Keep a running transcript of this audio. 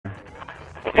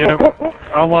Yeah,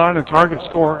 online and Target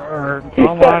store, or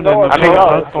online no, and I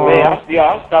mean,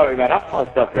 I'm sorry, man. I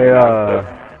fucked up. Hey,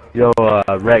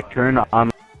 Rec, turn on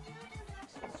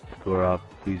door off,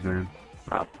 please, man.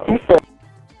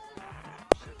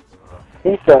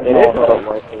 He said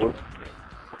no.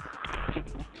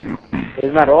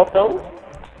 Isn't that off though?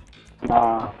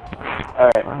 Nah.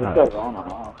 Alright, it says on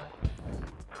and off.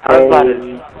 I was about to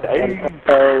say,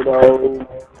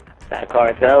 that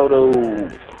cartel, though.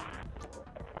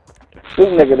 This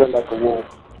nigga look like a wolf.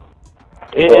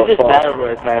 It's just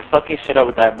terrorist, man. Fucking shit up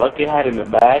with that bucket hat in the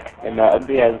back and the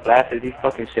ugly ass glasses. He's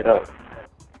fucking shit up.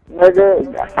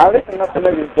 Nigga, I listen to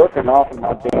niggas jerking off in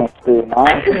my damn school,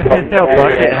 man. No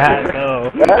bucket hat,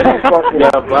 no.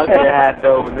 Yeah, bucket hat,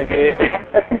 though,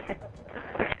 nigga.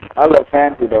 I look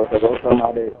fancy, though, so go show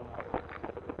my dick.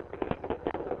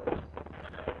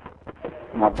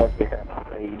 My bucket hat.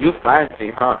 You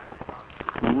fancy, huh?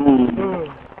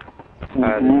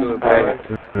 Let's do it,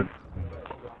 baby.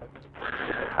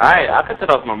 Alright, I can set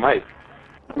off my mic.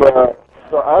 Bruh,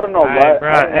 so I don't know why.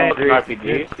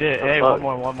 Hey,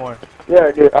 one more.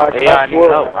 Yeah, dude, I need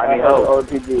help. I need help.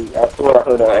 RPG. I swear I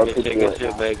heard that RPG. Good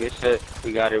shit, babe. Good shit.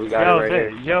 We got it right here.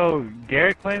 Yo,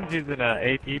 Garrett claims using an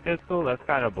AP pistol. That's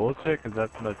kind of bullshit, because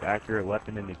that's the most accurate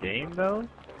weapon in the game, though.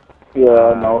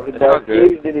 Yeah, no. That's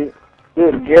good.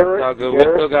 Dude, Garrett. All good. We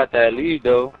still got that lead,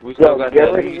 though. We still got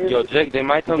that lead. Yo, Jake, they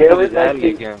might come to this alley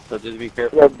again, so just be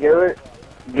careful. Yo, Garrett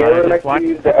likes to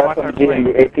use the SMG and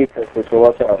the AP pistol, so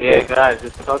watch out. Yeah, guys,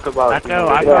 just talk about. I know.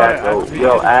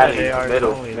 Yo, alley,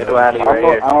 middle alley right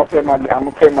here. I'm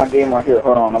gonna play my game right here.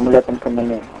 Hold on, I'm gonna let them come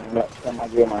in. I'm gonna play my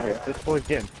game right here. This boy's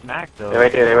getting smacked, though. They're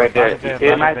right there. You see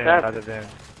a nice shot?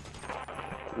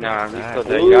 Nah, he's still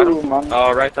there. You got him?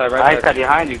 Oh, right side. Right side,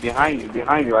 behind you,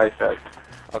 right side.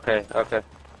 Okay.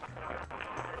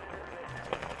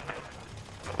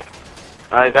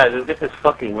 Alright, guys, let's get this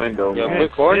fucking window. Yo,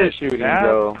 quick corner shooting,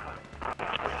 though.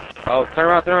 Oh, turn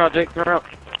around, Jake, turn around.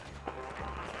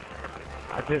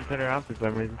 I didn't turn around for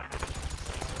some reason.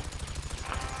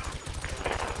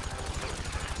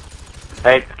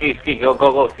 Hey, ski,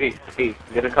 go, ski.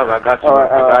 Get a cover, I got you.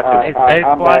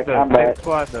 I'm back.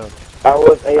 Squad, though. I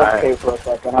was AFK for a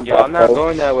second. I'm not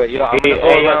going that way. Yo, I'm gonna go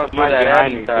around through that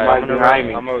alley side.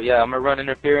 I'm gonna run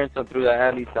interference through the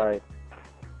alley side.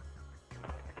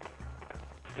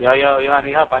 Yo, I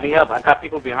need help. I got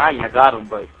people behind me. I got them,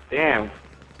 but damn.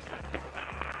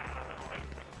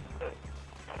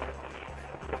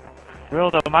 Real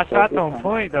though, my shot's on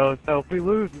point though, so if we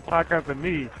lose, it's not up to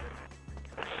me.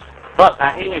 Fuck,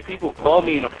 I hate when people call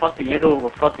me in the fucking middle of a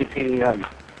fucking PDM.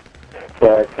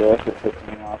 Yeah, that's just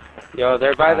pissing me off. Yo,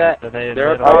 they're by that.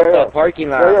 They're by the parking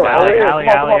lot.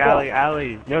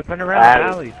 Alley. Yo, turn around,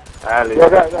 alley. Yo,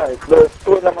 guys, there's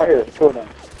two of them right here. Two of them.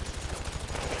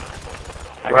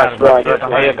 I got him.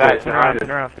 Hey, guys, turn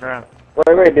around.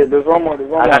 Wait, there's one more.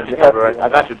 I got you, Tabby, right. I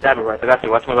got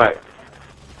you. Watch my back.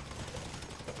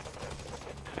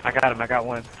 I got him. I got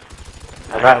one.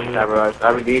 I got you, Tabby, right. I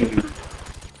redeemed you.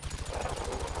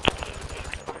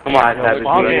 Come on, Tabby.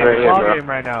 Ball game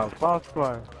right now. Ball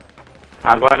squad.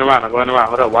 I'm going around.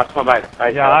 Hold up, watch my back.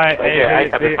 Yeah, alright,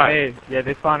 hey, yeah,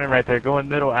 they spawning right there. Go in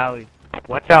middle alley.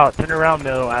 Watch out, turn around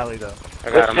middle alley though. I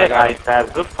got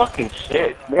him. Good fucking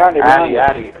shit.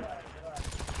 Behind.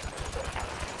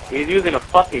 He's using a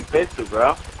fucking pistol,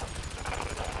 bro.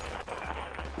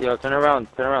 Yo, turn around.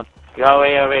 Yo,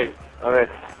 wait. Alright.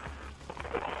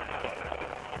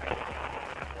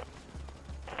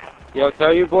 Yo,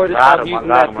 tell your boy to stop using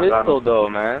that pistol, though,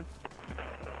 man.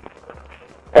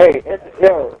 Hey,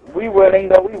 we winning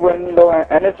though,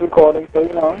 and it's recording, so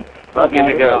you know. Fucking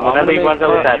nigga, whenever he runs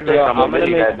over that bitch, I'm gonna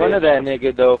make fun of that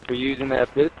nigga, though, for using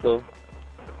that pistol.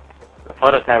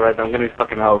 Hold up, Tab, right there. I'm gonna be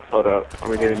fucking health. Hold up. I'm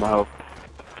gonna give him my health.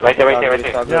 Right there.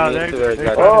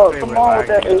 Oh, come on with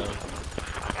that bitch.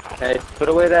 Hey, put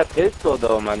away that pistol,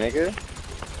 though, my nigga.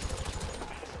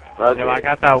 Yo, I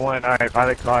got that one. Alright, by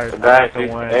the car. Guys,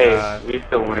 we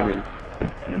still winning.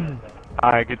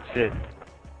 Alright, good shit.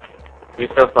 We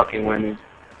still fucking winning.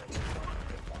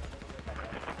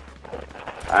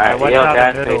 Alright, watch yo, out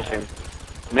gas in middle. station.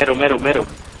 Middle.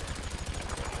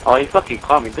 Oh, he fucking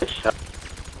called me. This shot.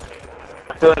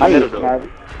 I feel in the middle, though.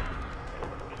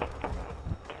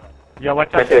 Yo,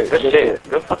 watch out. Good shit.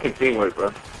 Good fucking teamwork,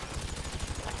 bro.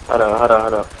 Hold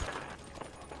up.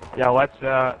 Yo, watch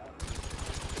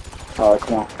Oh,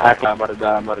 come on. I'm about to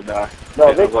die.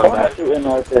 No, they corner shooting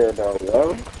right there, though,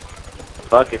 yo.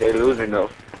 Fuck it, they losing, though.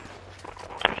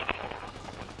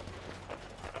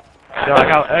 Yo, I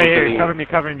got. Hey,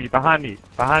 cover me. Behind me.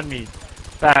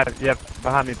 Bad. Yep,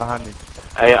 behind me.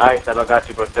 Hey, I got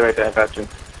you, bro. Stay right there. I got you.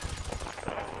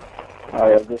 Oh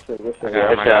yeah, this is. I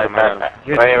got him. Right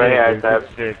here, Right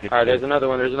here. Alright, there's another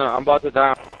one. I'm about to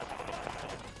die.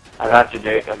 I got you,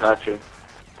 Jake. I got you.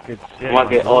 Good shit. I want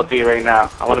to get all three right now.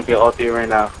 Come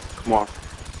on.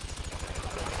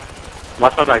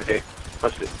 Watch my back, Jake.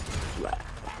 Watch it.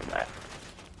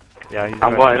 Yeah, he's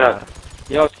I'm going up.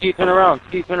 Yo, Ski, turn around.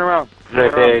 It's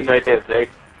right there, Jake.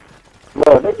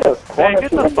 Bro, they just Man,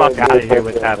 get the fuck out of here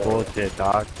with that bullshit,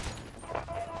 dog.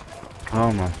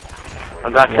 Oh my. I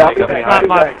got you, Jake.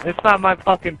 It's not my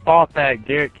fucking fault that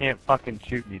Garrett can't fucking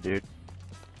shoot me, dude.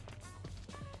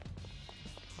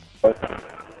 I'm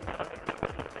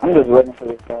just waiting for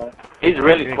this guy. He's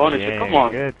really Good spawning game, shit. Come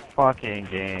on. Good fucking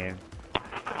game.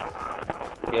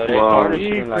 Yo, they Wow.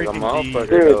 cornering like a motherfucker,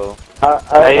 Dude. though.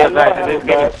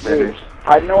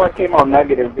 I know I came out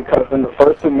negative because in the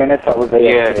first 2 minutes I was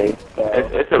AFK. So.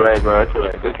 It's alright, bro. It's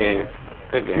alright. Good game.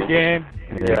 Good game.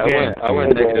 Yeah, I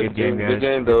went negative. Good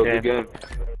game, though. Good game.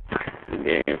 Good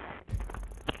game.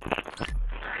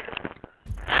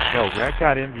 Yo, Red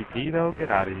got MVP though? Get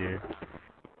out of here.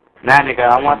 Nah, nigga,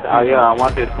 I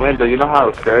want this win, though. You know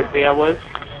how thirsty I was?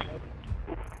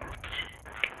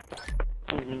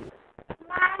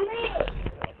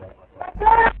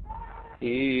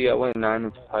 I went 9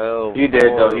 and 12. You did,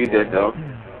 though.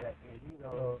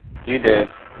 You did.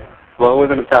 Well, who was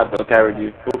in the top, though? Carried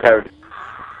you. Who carried you?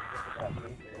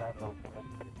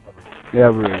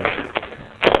 Yeah, bro.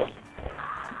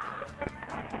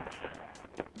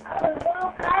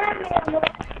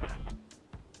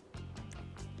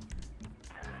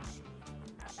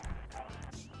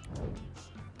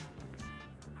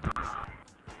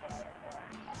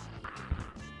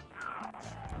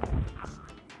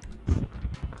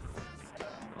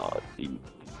 Oh, see.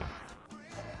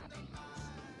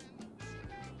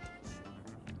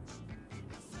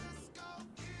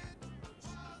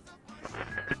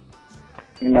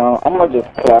 You know, I'm gonna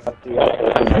just clap you guys.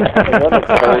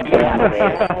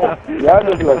 Y'all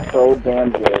just look so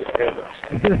damn good.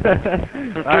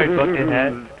 Alright,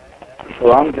 buckethead.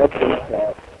 So I'm just gonna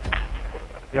clap.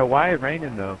 Yo, why it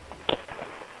raining though?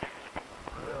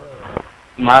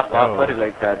 I put it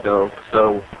like that, though,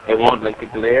 so it won't, like, the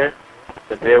glare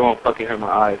won't fucking hurt my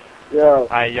eyes. Yo.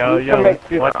 Alright, yo,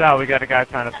 watch out, we got a guy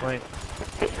trying to flank.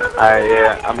 Alright,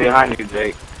 yeah, I'm behind you,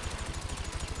 Jake.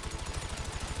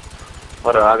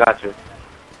 Hold on, I got you.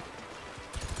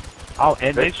 Oh,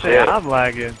 and they Good say shit. I'm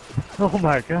lagging. Oh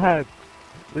my god.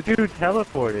 The dude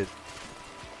teleported.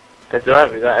 It's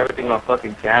alright, we got everything on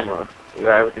fucking camera.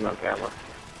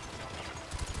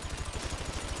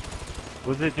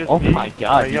 Was it just Oh me? my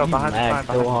god, Yo, you behind the lagged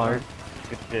sign, so behind hard. the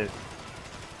sign. Good shit.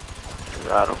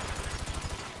 Got him.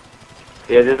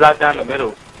 Yeah, just lock down the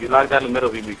middle. If you lock down the middle,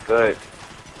 we be good.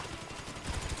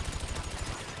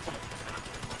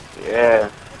 Yeah.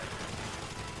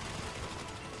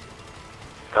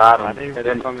 Got him. And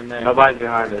then Coming there. nobody's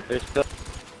behind us. There's still.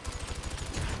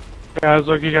 Guys,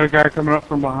 look, you got a guy coming up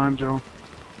from behind you.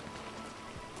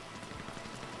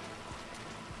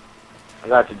 I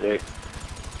got you, Jake.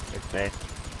 Okay.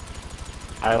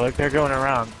 Alright, look, they're going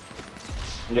around.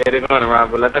 Yeah, they're going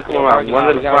around, but let them come around. One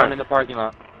in the One front. in the parking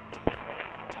lot.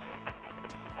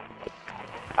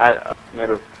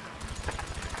 Middle.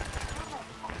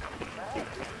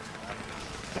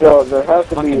 So there has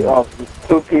to be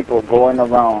 2 people going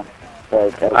around.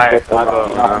 Alright, I'll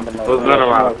go around. Who's going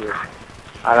around?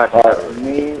 I got you.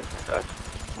 Me.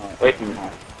 Wait a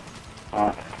minute.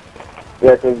 Yeah,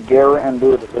 because Garrett and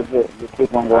Dude, just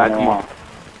keep on going around.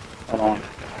 Hold on.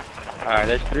 Alright,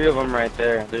 there's 3 of them right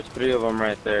there.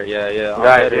 Yeah.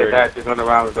 Guys, we're going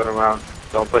around.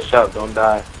 Don't push up, don't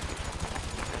die.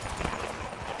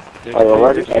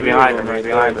 There's Get behind them.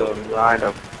 Alright, go.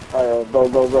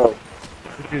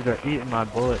 These dudes are eating my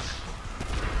bullets.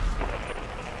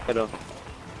 Hello.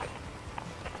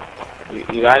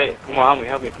 You got it? Come on,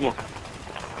 help me, come on.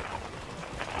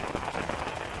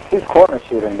 He's corner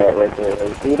shooting that right there.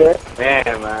 You see that?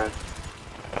 Man.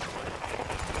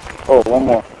 Oh, one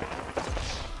more.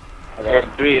 There's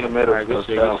 3 in the middle. Alright, good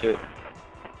shit.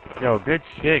 Yo, good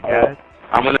shit, guys.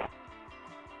 I'm gonna